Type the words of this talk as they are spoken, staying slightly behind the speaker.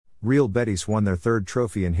Real Betis won their third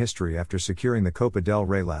trophy in history after securing the Copa del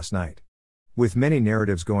Rey last night. With many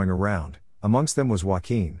narratives going around, amongst them was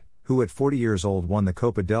Joaquin, who at 40 years old won the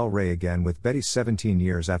Copa del Rey again with Betis 17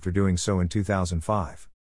 years after doing so in 2005.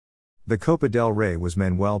 The Copa del Rey was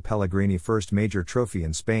Manuel Pellegrini's first major trophy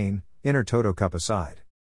in Spain, Intertoto Cup aside.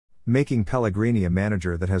 Making Pellegrini a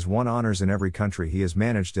manager that has won honors in every country he has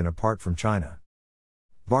managed in apart from China.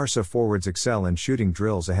 Barca forwards excel in shooting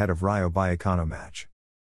drills ahead of Rayo Vallecano match.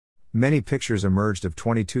 Many pictures emerged of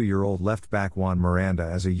 22-year-old left-back Juan Miranda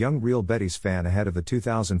as a young Real Betis fan ahead of the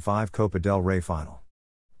 2005 Copa del Rey final.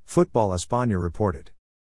 Football España reported.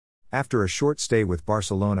 After a short stay with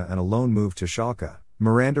Barcelona and a loan move to Schalke,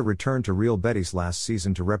 Miranda returned to Real Betis last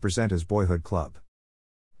season to represent his boyhood club.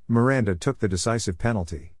 Miranda took the decisive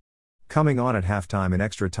penalty. Coming on at halftime in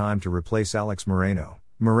extra time to replace Alex Moreno,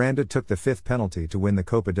 Miranda took the fifth penalty to win the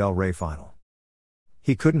Copa del Rey final.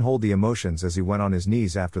 He couldn't hold the emotions as he went on his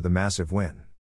knees after the massive win.